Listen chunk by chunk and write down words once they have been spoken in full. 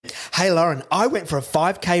Hey, Lauren, I went for a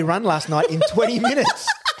 5K run last night in 20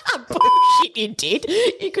 minutes. Bullshit, you did.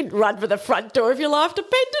 You could run for the front door if your life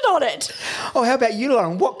depended on it. Oh, how about you,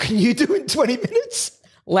 Lauren? What can you do in 20 minutes?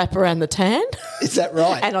 Lap around the tan. Is that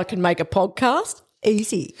right? And I can make a podcast.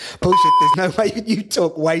 Easy. Bullshit, there's no way you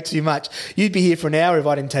talk way too much. You'd be here for an hour if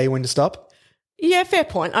I didn't tell you when to stop. Yeah, fair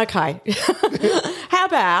point. Okay. How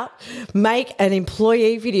about make an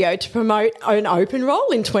employee video to promote an open role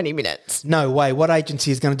in 20 minutes? No way. What agency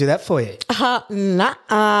is going to do that for you?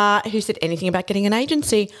 Who said anything about getting an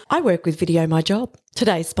agency? I work with Video My Job,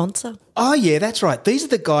 today's sponsor. Oh, yeah, that's right. These are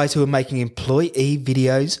the guys who are making employee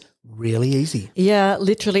videos really easy. Yeah,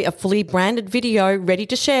 literally a fully branded video ready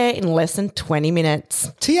to share in less than 20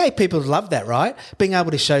 minutes. TA people love that, right? Being able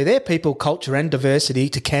to show their people, culture and diversity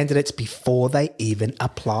to candidates before they even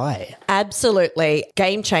apply. Absolutely.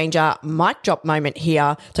 Game changer, mic drop moment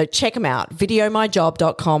here. So check them out,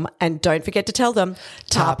 videomyjob.com, and don't forget to tell them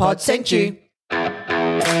Tarpod sent you.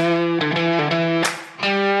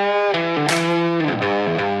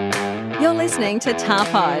 You're listening to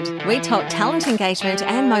Tarpod. We talk talent engagement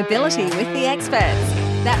and mobility with the experts.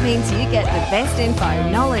 That means you get the best info,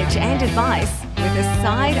 knowledge and advice with a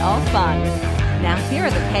side of fun. Now here are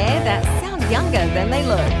the pair that sound younger than they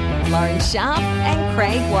look. Lauren Sharp and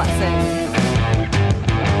Craig Watson.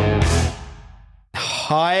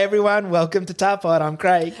 Hi, everyone. Welcome to Tarpod. I'm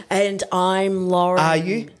Craig. And I'm Lauren. Are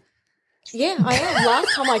you? Yeah, I am.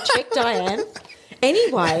 Last time I checked, I am.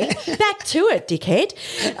 Anyway, back to it, dickhead.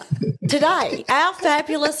 Today, our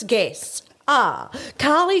fabulous guests are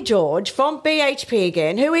Carly George from BHP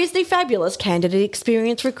again, who is the fabulous candidate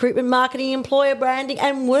experience, recruitment, marketing, employer branding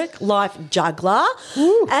and work-life juggler,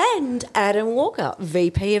 and Adam Walker,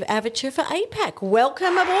 VP of Avature for APAC.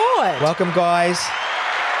 Welcome aboard. Welcome, guys.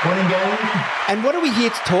 Morning, gang. And what are we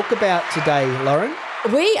here to talk about today, Lauren?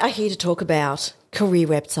 We are here to talk about career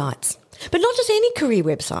websites. But not just any career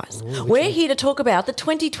websites. We're here to talk about the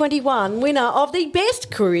 2021 winner of the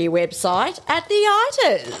best career website at the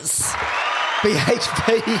ITAs.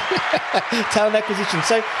 BHP, talent acquisition.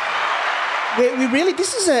 So we really,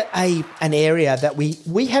 this is an area that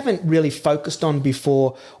we haven't really focused on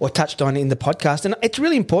before or touched on in the podcast. And it's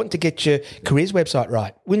really important to get your careers website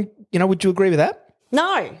right. Would you agree with that?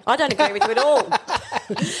 No, I don't agree with you at all.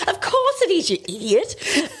 Of course it is, you idiot.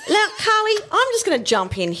 Now, Carly, I'm just going to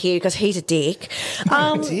jump in here because he's a dick.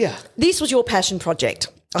 Dear. This was your passion project.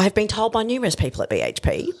 I have been told by numerous people at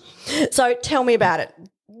BHP. So tell me about it.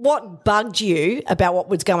 What bugged you about what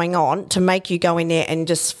was going on to make you go in there and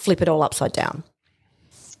just flip it all upside down?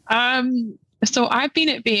 So I've been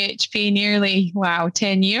at BHP nearly,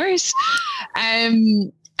 10 years.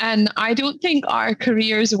 And I don't think our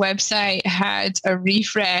careers wup had a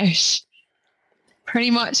refresh pretty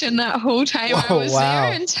much in that whole time I was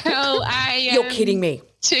there until I You're kidding me.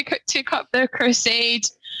 took up the crusade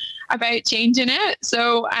about changing it.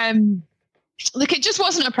 So look, it just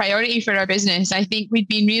wasn't a priority for our business. I think we'd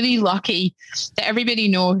been really lucky that everybody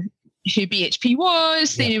knew who BHP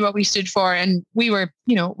was, they knew what we stood for, and we were,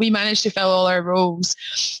 we managed to fill all our roles.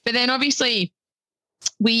 But then obviously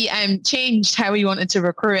we changed how we wanted to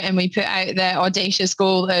recruit, and we put out the audacious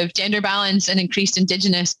goal of gender balance and increased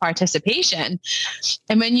Indigenous participation.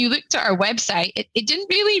 And when you looked at our website, it didn't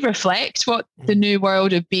really reflect what the new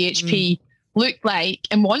world of BHP looked like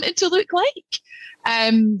and wanted to look like.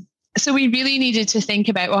 So we really needed to think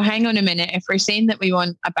about, well, hang on a minute, if we're saying that we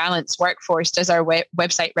want a balanced workforce, does our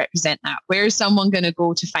website represent that? Where's someone going to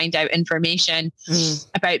go to find out information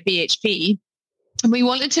about BHP? And we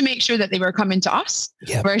wanted to make sure that they were coming to us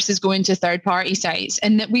versus going to third-party sites,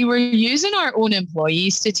 and that we were using our own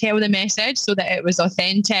employees to tell the message so that it was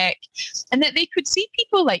authentic and that they could see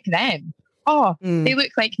people like them. They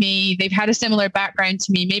look like me. They've had a similar background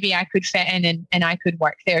to me. Maybe I could fit in and I could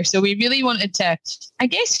work there. So we really wanted to, I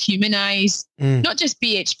guess, humanize not just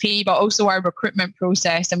BHP, but also our recruitment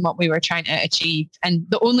process and what we were trying to achieve. And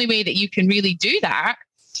the only way that you can really do that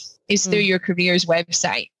is through your careers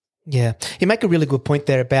website. Yeah. You make a really good point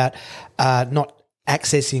there about not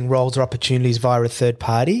accessing roles or opportunities via a third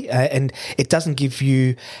party, and it doesn't give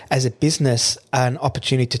you as a business an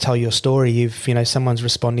opportunity to tell your story if someone's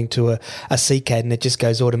responding to a CCAD and it just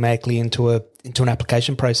goes automatically into an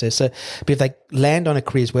application process. So, but if they land on a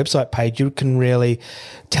careers website page, you can really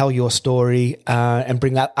tell your story and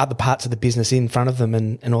bring up other parts of the business in front of them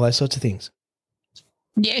and all those sorts of things.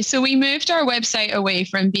 Yeah, so we moved our website away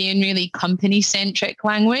from being really company-centric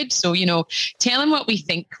language. So, telling what we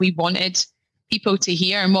think we wanted people to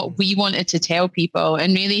hear and what we wanted to tell people,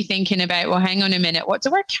 and really thinking about, well, hang on a minute, what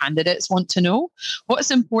do our candidates want to know? What's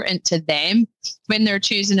important to them when they're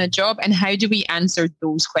choosing a job, and how do we answer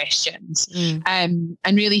those questions? And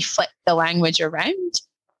really flip the language around.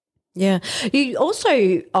 Yeah. You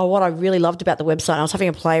also, what I really loved about the website, I was having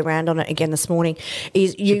a play around on it again this morning,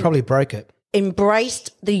 is you probably broke it.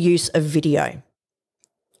 Embraced the use of video.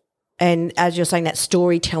 And as you're saying, that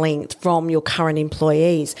storytelling from your current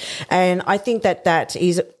employees. And I think that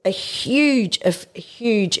is a huge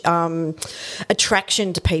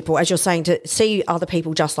attraction to people, as you're saying, to see other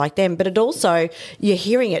people just like them. But it also, you're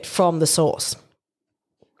hearing it from the source.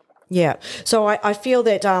 Yeah. So I feel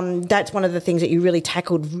that that's one of the things that you really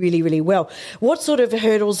tackled really, really well. What sort of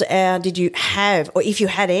hurdles did you have, or if you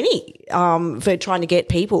had any, for trying to get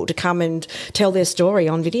people to come and tell their story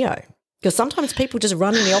on video? Because sometimes people just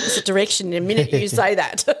run in the opposite direction the minute you say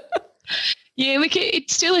that. Yeah, look,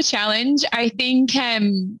 it's still a challenge. I think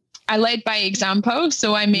I led by example.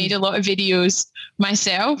 So I made a lot of videos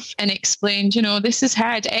myself and explained, this has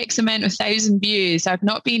had X amount of 1,000 views. I've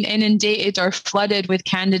not been inundated or flooded with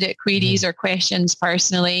candidate queries or questions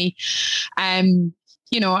personally. I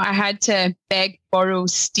had to beg, borrow,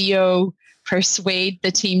 steal, persuade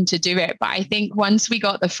the team to do it. But I think once we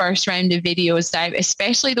got the first round of videos out,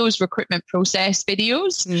 especially those recruitment process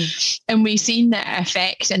videos, and we seen the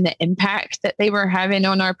effect and the impact that they were having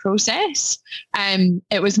on our process,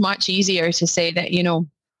 it was much easier to say that,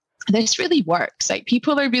 this really works. Like,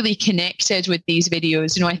 people are really connected with these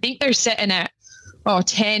videos. I think they're sitting at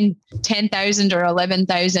 10,000 or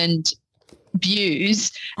 11,000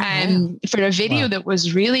 views for a video that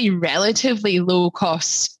was really relatively low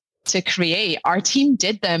cost to create. Our team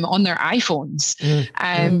did them on their iPhones,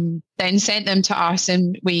 then sent them to us,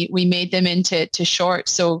 and we made them into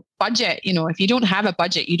shorts. So budget, if you don't have a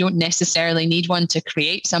budget, you don't necessarily need one to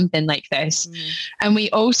create something like this. And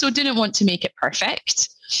we also didn't want to make it perfect.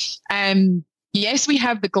 Yes, we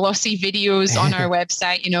have the glossy videos on our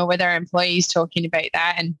website, with our employees talking about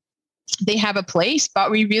that, and they have a place,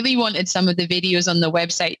 but we really wanted some of the videos on the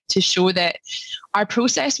website to show that our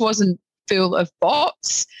process wasn't full of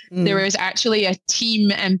bots. There was actually a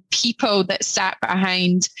team and people that sat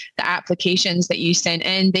behind the applications that you sent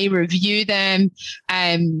in. They review them,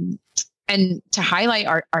 and to highlight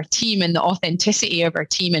our team and the authenticity of our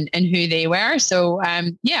team and who they were. So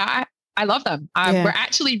I love them. We're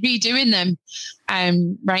actually redoing them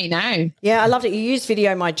right now. Yeah, I loved it. You use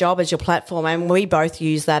Video My Job as your platform, and we both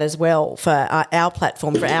use that as well for our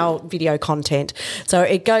platform, for our video content. So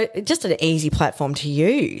it's just an easy platform to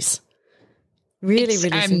use. Really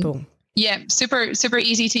simple. Yeah, super, super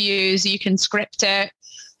easy to use. You can script it,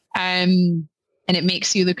 and it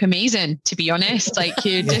makes you look amazing, to be honest. Like,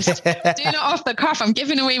 you just doing it off the cuff. I'm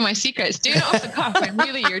giving away my secrets. Doing it off the cuff, and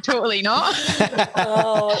really, you're totally not.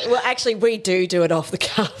 Well, actually, we do it off the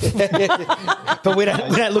cuff. But we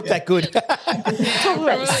don't look that good. Talk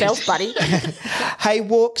about yourself, buddy. Hey,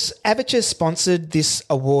 Walks, Avature sponsored this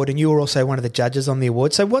award, and you were also one of the judges on the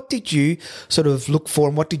award. So what did you sort of look for,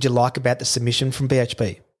 and what did you like about the submission from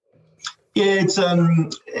BHP? Yeah,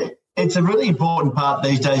 it's a really important part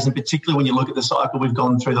these days, and particularly when you look at the cycle we've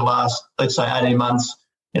gone through the last, let's say, 18 months,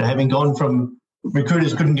 having gone from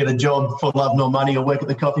recruiters couldn't get a job for love nor money or work at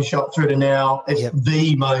the coffee shop through to now, it's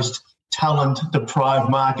the most talent-deprived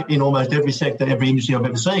market in almost every sector, every industry I've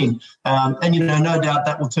ever seen. And, no doubt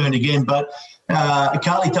that will turn again. But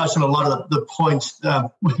Carly touched on a lot of the points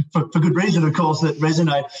for good reason, of course, that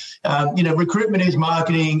resonate. Recruitment is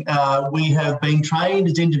marketing. We have been trained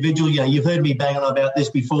as individuals. You've heard me bang on about this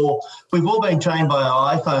before. We've all been trained by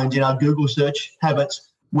our iPhones in our Google search habits,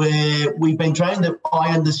 where we've been trained that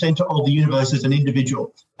I am the centre of the universe as an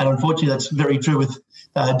individual. And unfortunately, that's very true with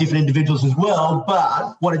different individuals as well.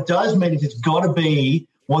 But what it does mean is it's got to be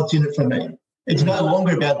what's in it for me. It's no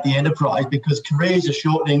longer about the enterprise, because careers are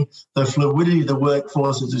shortening, the fluidity of the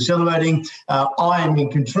workforce is accelerating, I am in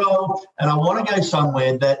control, and I want to go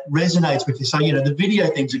somewhere that resonates with you. So, the video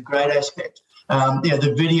thing's a great aspect.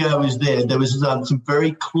 The video is there. There was some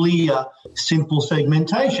very clear, simple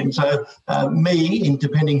segmentation. So me,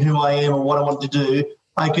 depending who I am or what I want to do,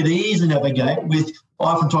 I could easily navigate with, I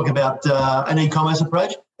often talk about an e-commerce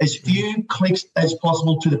approach, as few clicks as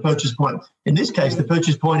possible to the purchase point. In this case, the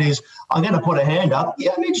purchase point is, I'm going to put a hand up.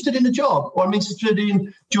 Yeah, I'm interested in the job, or I'm interested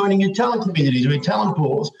in joining your talent communities or your talent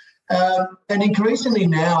pools. And increasingly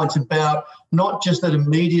now it's about not just that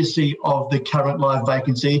immediacy of the current live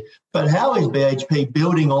vacancy, but how is BHP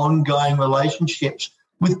building ongoing relationships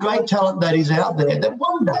with great talent that is out there that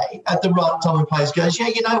one day at the right time and place goes, yeah,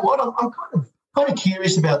 you know what, I'm kind of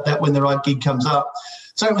curious about that when the right gig comes up.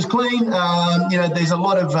 So it was clean. There's a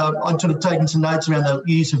lot of, I'm sort of taking some notes around the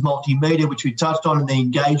use of multimedia, which we touched on, and the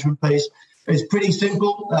engagement piece. It's pretty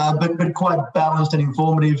simple, but quite balanced and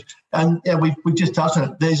informative. And we've just touched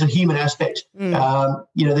on it. There's a human aspect.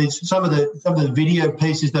 There's some of the video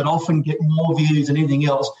pieces that often get more views than anything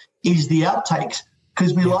else is the outtakes,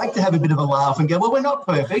 because we like to have a bit of a laugh and go, well, we're not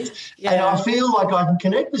perfect. Yeah. And I feel like I can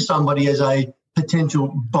connect with somebody as a potential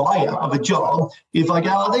buyer of a job if I go,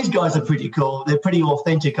 oh, these guys are pretty cool, they're pretty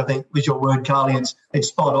authentic, I think was your word, Carly. It's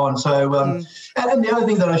spot on. So and the other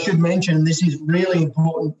thing that I should mention, this is really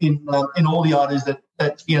important in all the items that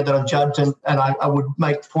I've judged, and I would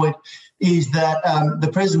make the point, is that the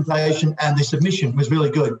presentation and the submission was really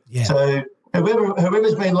good. Yeah. So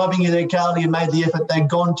whoever's been loving you there, Carly, and made the effort, they've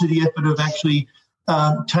gone to the effort of actually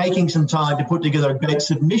taking some time to put together a great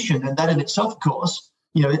submission, and that in itself, of course,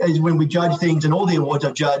 is when we judge things, and all the awards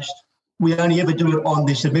I've judged, we only ever do it on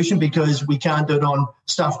the submission because we can't do it on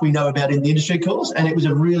stuff we know about in the industry course. And it was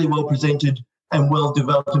a really well presented and well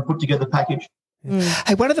developed and put together package.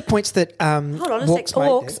 Hey, one of the points that hold on a sec,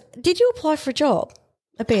 Hawks, did you apply for a job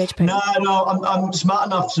at BHP? No, I'm smart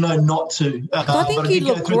enough to know not to. I think you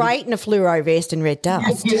look great in a fluoro vest and red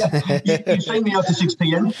dust. Yeah. You've seen me after 6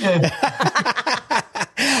 p.m. Yeah.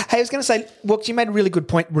 Hey, I was going to say, Walks, you made a really good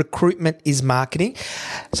point. Recruitment is marketing.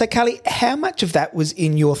 So, Carly, how much of that was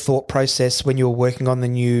in your thought process when you were working on the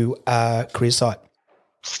new career site?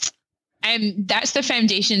 That's the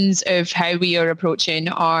foundations of how we are approaching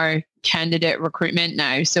our candidate recruitment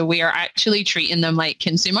now. So we are actually treating them like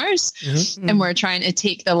consumers, and we're trying to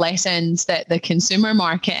take the lessons that the consumer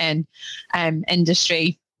marketing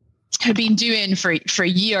industry have been doing for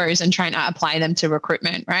years and trying to apply them to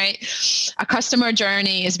recruitment, right? A customer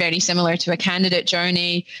journey is very similar to a candidate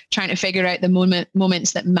journey, trying to figure out the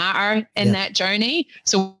moments that matter in that journey.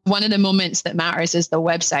 So one of the moments that matters is the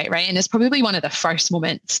website, right? And it's probably one of the first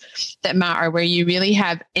moments that matter, where you really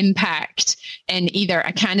have impact in either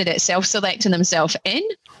a candidate self-selecting themselves in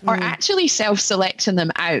or actually self-selecting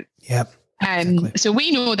them out. Yep. Exactly. So we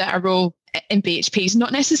know that a role in BHP is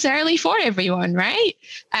not necessarily for everyone, right?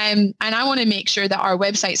 And I want to make sure that our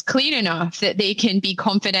website's clear enough that they can be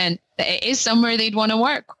confident that it is somewhere they'd want to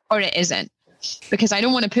work or it isn't. Because I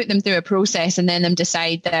don't want to put them through a process and then them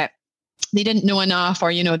decide that they didn't know enough,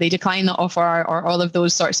 or, they decline the offer, or all of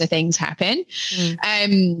those sorts of things happen.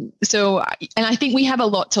 And I think we have a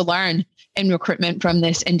lot to learn in recruitment from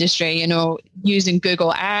this industry, using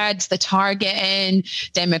Google Ads, the targeting,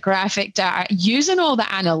 demographic data, using all the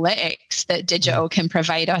analytics that digital can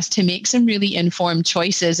provide us to make some really informed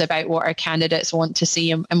choices about what our candidates want to see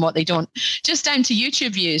and what they don't. Just down to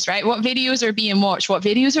YouTube views, right? What videos are being watched? What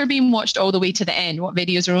videos are being watched all the way to the end? What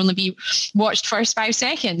videos are only being watched first 5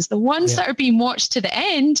 seconds? The ones that are being watched to the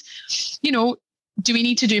end, do we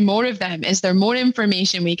need to do more of them? Is there more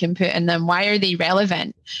information we can put in them? Why are they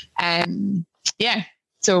relevant?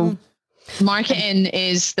 So marketing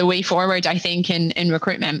is the way forward, I think, in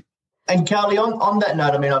recruitment. And Carly, on that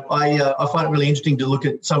note, I find it really interesting to look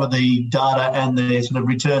at some of the data and the sort of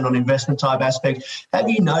return on investment type aspect. Have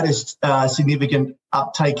you noticed significant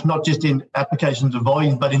uptake, not just in applications of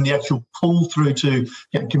volume, but in the actual pull through to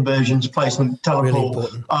conversions, placement, talent pool,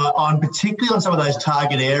 particularly on some of those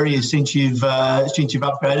target areas since you've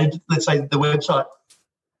upgraded, let's say, the website?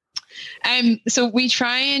 So we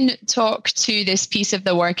try and talk to this piece of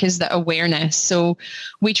the work as the awareness. So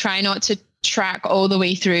we try not to track all the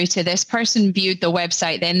way through to this person viewed the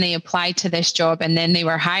website, then they applied to this job, and then they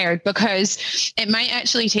were hired, because it might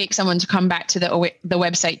actually take someone to come back to the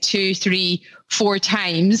website 2, 3, 4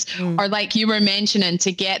 times, or like you were mentioning,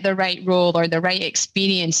 to get the right role or the right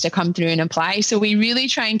experience to come through and apply. So we really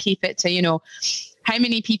try and keep it to, how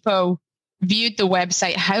many people viewed the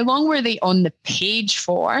website, how long were they on the page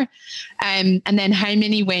for, and then how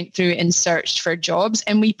many went through and searched for jobs.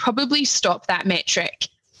 And we probably stop that metric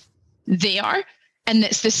there. And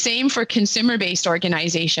it's the same for consumer-based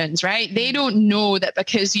organizations, right? They don't know that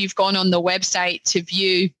because you've gone on the website to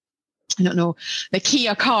view, the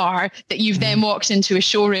Kia car, that you've then walked into a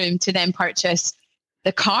showroom to then purchase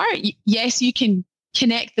the car. Yes, you can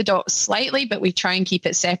connect the dots slightly, but we try and keep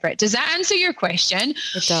it separate. Does that answer your question?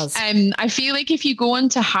 It does. I feel like if you go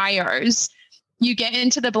into hires, you get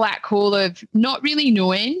into the black hole of not really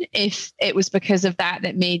knowing if it was because of that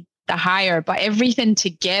made the hire, but everything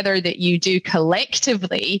together that you do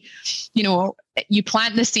collectively, you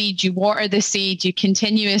plant the seed, you water the seed, you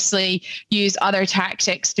continuously use other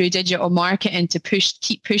tactics through digital marketing to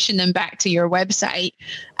keep pushing them back to your website.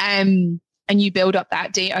 And you build up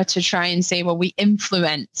that data to try and say, well, we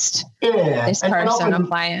influenced this person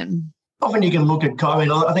applying. often you can look at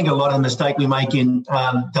I think a lot of the mistake we make in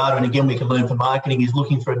data, and again, we can learn from marketing, is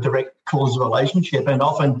looking for a direct causal relationship. And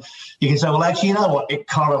often you can say, well, actually, you know what? It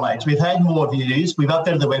correlates. We've had more views. We've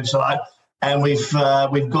updated the website. And we've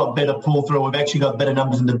got better pull-through. We've actually got better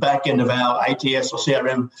numbers in the back end of our ATS or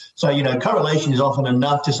CRM. So, correlation is often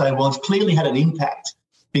enough to say, well, it's clearly had an impact.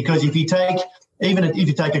 Because if you take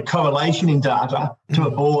a correlation in data to a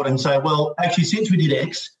board and say, well, actually, since we did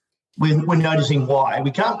X, we're noticing Y. We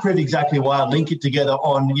can't prove exactly why, link it together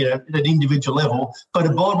on at an individual level. But a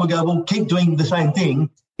board will go, well, keep doing the same thing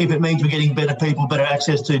if it means we're getting better people, better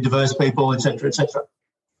access to diverse people, et cetera, et cetera.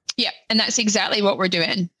 Yeah, and that's exactly what we're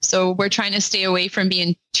doing. So we're trying to stay away from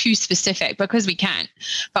being too specific because we can't.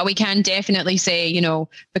 But we can definitely say,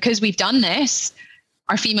 because we've done this,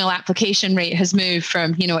 our female application rate has moved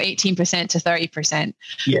from, 18% to 30%.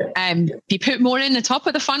 Yeah. If you put more in the top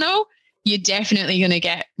of the funnel, you're definitely going to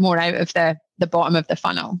get more out of the bottom of the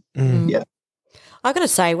funnel. Yeah. I've got to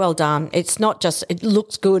say, well done. It's not just, it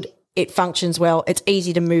looks good. It functions well. It's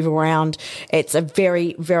easy to move around. It's a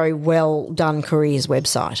very, very well done careers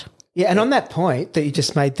website. Yeah, and on that point that you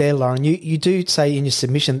just made there, Lauren, you do say in your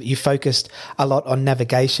submission that you focused a lot on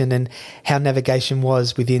navigation and how navigation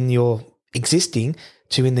was within your existing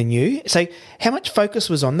to in the new. So how much focus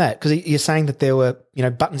was on that? Because you're saying that there were,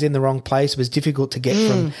 buttons in the wrong place. It was difficult to get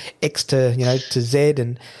from X to, to Z,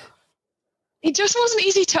 and it just wasn't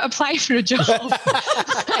easy to apply for a job.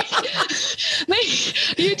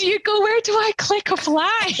 You go, where do I click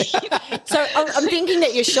apply? So I'm thinking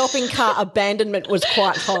that your shopping cart abandonment was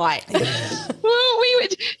quite high. Well, we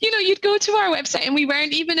would, you'd go to our website and we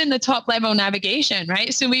weren't even in the top level navigation,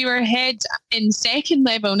 right? So we were ahead in second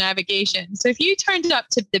level navigation. So if you turned up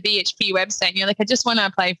to the BHP website and you're like, I just want to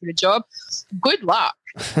apply for a job, good luck.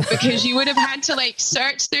 Because you would have had to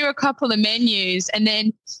search through a couple of menus, and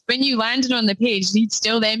then when you landed on the page, you'd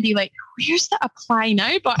still then be like, where's the apply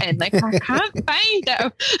now button? I can't find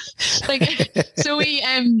it. So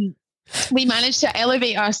we managed to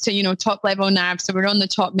elevate us to, top level nav. So we're on the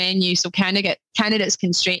top menu. So candidates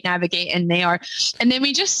can straight navigate in there. And then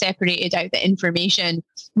we just separated out the information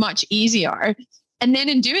much easier. And then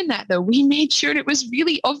in doing that, though, we made sure it was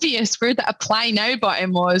really obvious where the apply now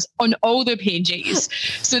button was on all the pages,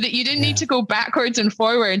 so that you didn't need to go backwards and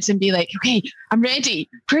forwards and be like, okay, I'm ready.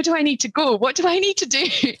 Where do I need to go? What do I need to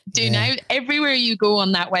do now? Everywhere you go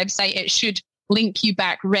on that website, it should link you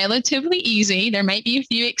back relatively easy. There might be a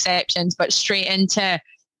few exceptions, but straight into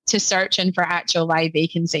searching for actual live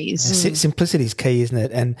vacancies. Simplicity is key, isn't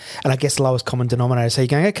it? And I guess lowest common denominator. So you're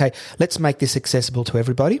going, okay, let's make this accessible to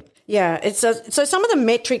everybody. Yeah, so some of the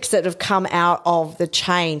metrics that have come out of the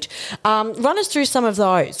change, run us through some of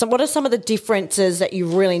those. So what are some of the differences that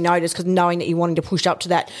you've really noticed, because knowing that you wanted to push up to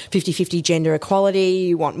that 50-50 gender equality,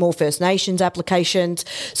 you want more First Nations applications.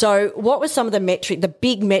 So what were some of the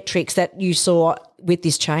big metrics that you saw with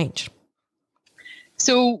this change?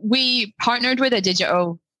 So we partnered with a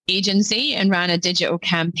digital agency and ran a digital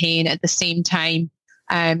campaign at the same time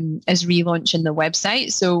as relaunching the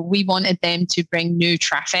website. So we wanted them to bring new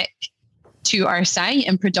traffic to our site,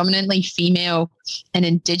 and predominantly female and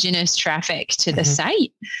Indigenous traffic to the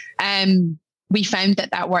site. We found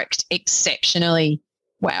that worked exceptionally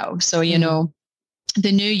well. So,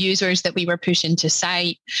 the new users that we were pushing to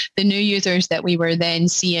site, the new users that we were then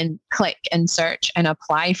seeing click and search and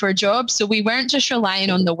apply for jobs. So we weren't just relying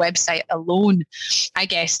on the website alone, I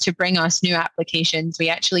guess, to bring us new applications. We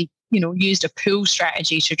actually, used a pull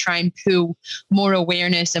strategy to try and pull more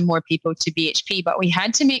awareness and more people to BHP. But we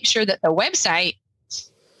had to make sure that the website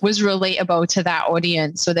was relatable to that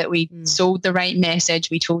audience, so that we sold the right message,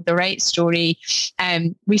 we told the right story,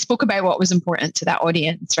 we spoke about what was important to that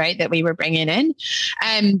audience, right, that we were bringing in.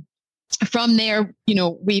 From there,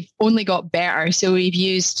 we've only got better. So we've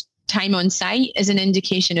used time on site as an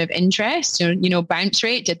indication of interest. So, bounce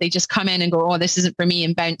rate, did they just come in and go, oh, this isn't for me,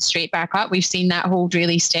 and bounce straight back up? We've seen that hold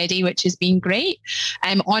really steady, which has been great.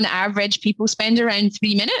 On average, people spend around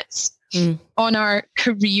 3 minutes on our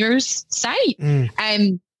careers site.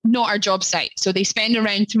 Not our job site. So they spend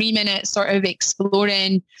around 3 minutes sort of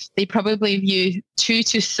exploring. They probably view 2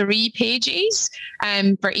 to 3 pages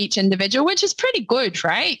for each individual, which is pretty good,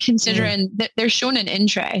 right? Considering that they're shown an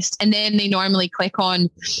interest, and then they normally click on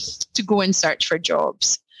to go and search for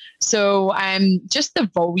jobs. So just the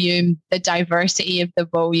volume, the diversity of the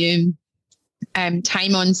volume,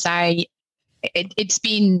 time on site, it's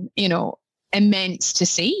been, immense to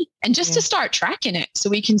see, and just to start tracking it so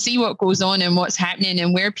we can see what goes on and what's happening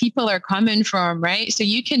and where people are coming from, right? So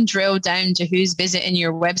you can drill down to who's visiting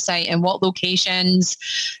your website and what locations,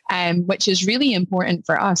 which is really important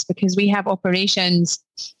for us because we have operations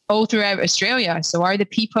all throughout Australia. So are the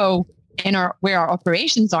people where our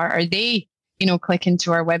operations are. Are they, clicking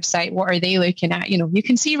to our website? What are they looking at? You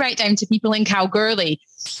can see right down to people in Kalgoorlie,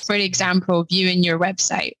 for example, viewing your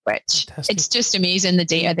website, which it's just amazing the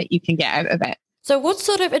data that you can get out of it. So what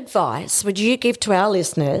sort of advice would you give to our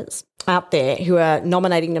listeners out there who are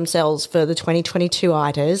nominating themselves for the 2022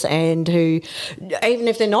 ITAs and who, even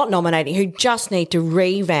if they're not nominating, who just need to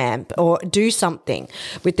revamp or do something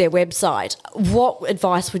with their website? What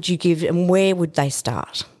advice would you give and where would they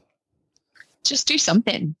start? Just do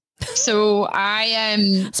something. So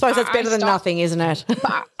I suppose that's better than nothing, isn't it?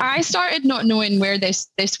 I started not knowing where this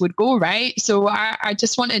would go, right? So I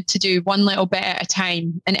just wanted to do one little bit at a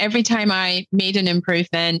time. And every time I made an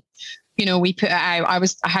improvement, we put it out.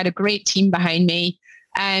 I had a great team behind me,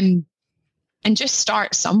 and just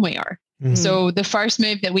start somewhere. Mm-hmm. So the first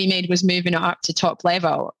move that we made was moving it up to top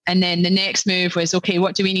level. And then the next move was, okay,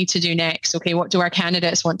 what do we need to do next? Okay, what do our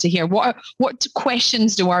candidates want to hear? What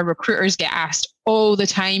questions do our recruiters get asked all the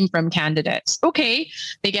time from candidates? Okay,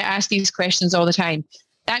 they get asked these questions all the time.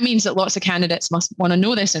 That means that lots of candidates must want to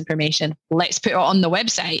know this information. Let's put it on the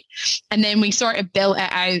website. And then we sort of built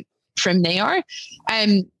it out from there.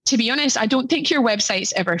 To be honest, I don't think your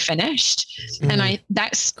website's ever finished. Mm-hmm. And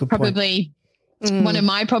that's Good probably... point. One of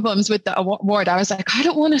my problems with the award, I was like, I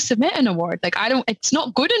don't want to submit an award. Like, it's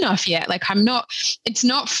not good enough yet. Like, it's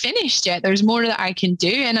not finished yet. There's more that I can do.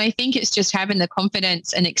 And I think it's just having the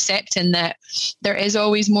confidence and accepting that there is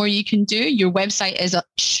always more you can do. Your website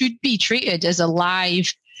should be treated as a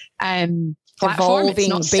live platform.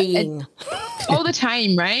 Evolving being. All the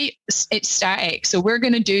time, right? It's static. So we're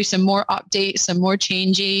going to do some more updates, some more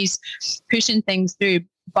changes, pushing things through.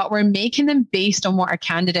 But we're making them based on what our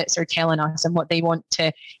candidates are telling us and what they want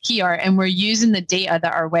to hear. And we're using the data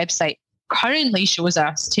that our website currently shows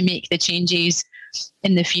us to make the changes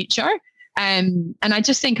in the future. And I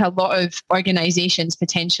just think a lot of organizations,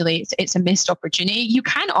 potentially, it's a missed opportunity. You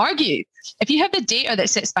can't argue. If you have the data that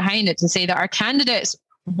sits behind it to say that our candidates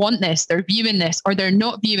want this, they're viewing this, or they're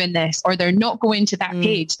not viewing this, or they're not going to that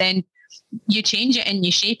page, then you change it and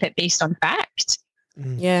you shape it based on fact.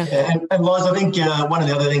 Yeah. And Liz, I think one of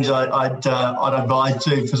the other things I'd advise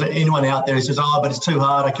too, for anyone out there who says, but it's too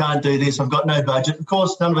hard, I can't do this, I've got no budget. Of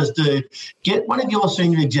course, none of us do. Get one of your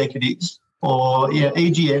senior executives or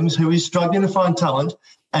EGMs who is struggling to find talent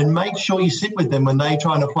and make sure you sit with them when they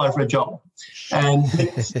try and apply for a job. And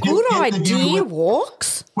good idea,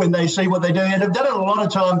 Walks. When they see what they do. And I've done it a lot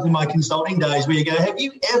of times in my consulting days where you go, have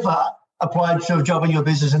you ever applied for a job in your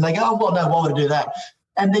business? And they go, well, no, why would I do that?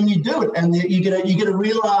 And then you do it, and you get a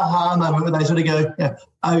real aha moment where they sort of go,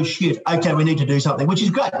 oh, shit, okay, we need to do something, which is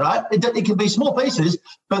great, right? It can be small pieces,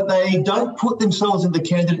 but they don't put themselves in the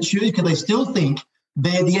candidate's shoes because they still think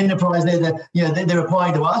they're the enterprise, they're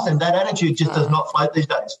applying to us, and that attitude just does not float these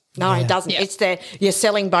days. No, it doesn't. Yeah. It's that you're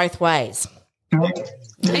selling both ways. Correct.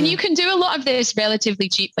 And you can do a lot of this relatively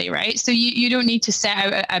cheaply, right? So you don't need to set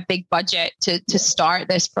out a big budget to start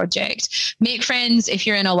this project. Make friends if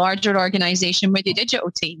you're in a larger organization with your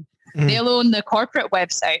digital team. They'll own the corporate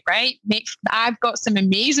website, right? I've got some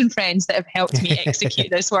amazing friends that have helped me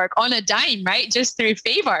execute this work on a dime, right? Just through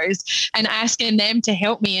favors and asking them to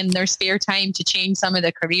help me in their spare time to change some of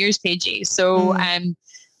the careers pages. So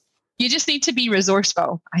you just need to be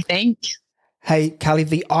resourceful, I think. Hey, Carly,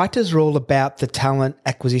 the ITAs are all about the talent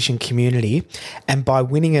acquisition community, and by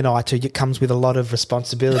winning an ITA, it comes with a lot of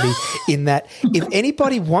responsibility in that if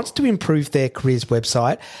anybody wants to improve their careers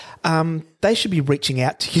website, they should be reaching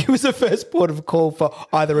out to you as a first port of call for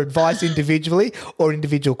either advice individually or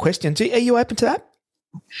individual questions. Are you open to that?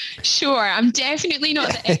 Sure. I'm definitely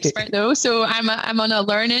not the expert though. So I'm on a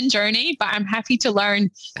learning journey, but I'm happy to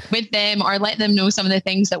learn with them or let them know some of the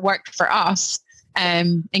things that worked for us.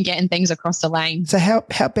 And getting things across the line. So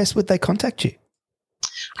how best would they contact you?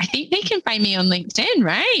 I think they can find me on LinkedIn,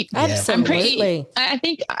 right? Yeah. Absolutely. I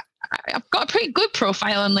think I've got a pretty good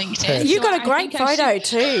profile on LinkedIn. You've got a great photo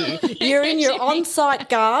too. You're in your on-site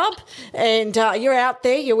garb, and you're out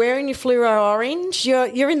there. You're wearing your fluoro orange.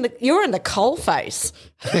 You're in the coalface.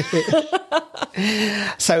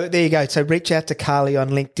 So there you go. So reach out to Carly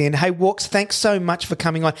on LinkedIn. Hey, Walks, thanks so much for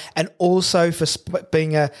coming on and also for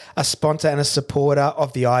being a sponsor and a supporter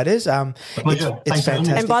of the ITAs. It's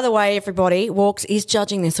fantastic. And by the way, everybody, Walks is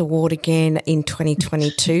judging this award again in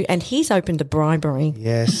 2022 and he's open to bribery.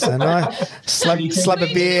 Yes, and I slab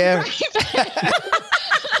a beer.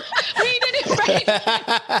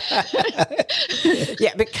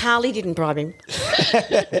 Yeah, but Carly didn't bribe him.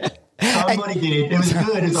 Somebody did. It was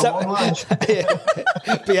good. It was a long lunch.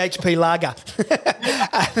 BHP lager.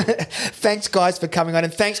 Thanks, guys, for coming on.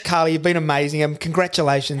 And thanks, Carly. You've been amazing. And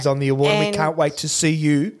congratulations on the award. And we can't wait to see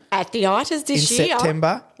you at the ITAs in this year.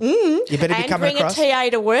 September. You better be And coming bring across. a TA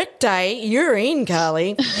to work day. You're in,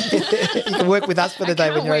 Carly. You can work with us for the day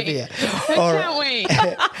when you're over here. All right.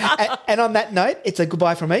 Can't wait. And on that note, it's a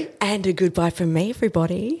goodbye from me. And a goodbye from me,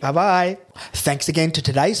 everybody. Bye-bye. Thanks again to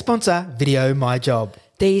today's sponsor, Video My Job.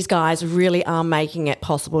 These guys really are making it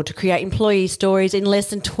possible to create employee stories in less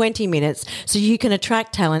than 20 minutes so you can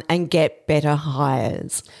attract talent and get better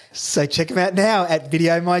hires. So check them out now at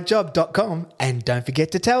videomyjob.com and don't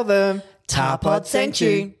forget to tell them Tarpod sent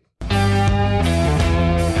you.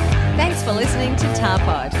 Thanks for listening to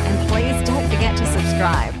Tarpod, and please don't forget to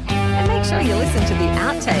subscribe. And make sure you listen to the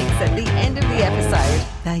outtakes at the end of the episode.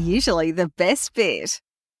 They're usually the best bit.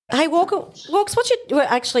 Hey, Walks, what's your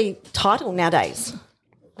actually title nowadays?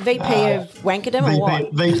 VP of Wankerdom or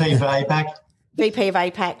what? VP for APAC. VP of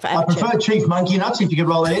APAC for I prefer Chief Monkey Nuts if you could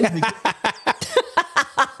roll it in.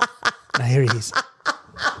 Now, here he is.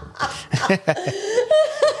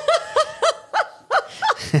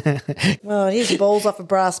 Well, here's balls off a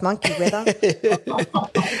brass monkey weather. Well,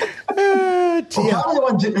 part of the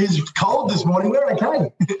one is cold this morning. Where I came.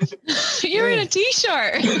 You're in a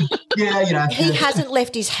t-shirt. Yeah, you know. He hasn't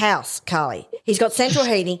left his house, Carly. He's got central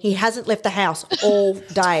heating. He hasn't left the house all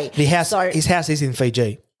day. His house is in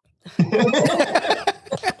Fiji.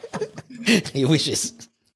 He wishes.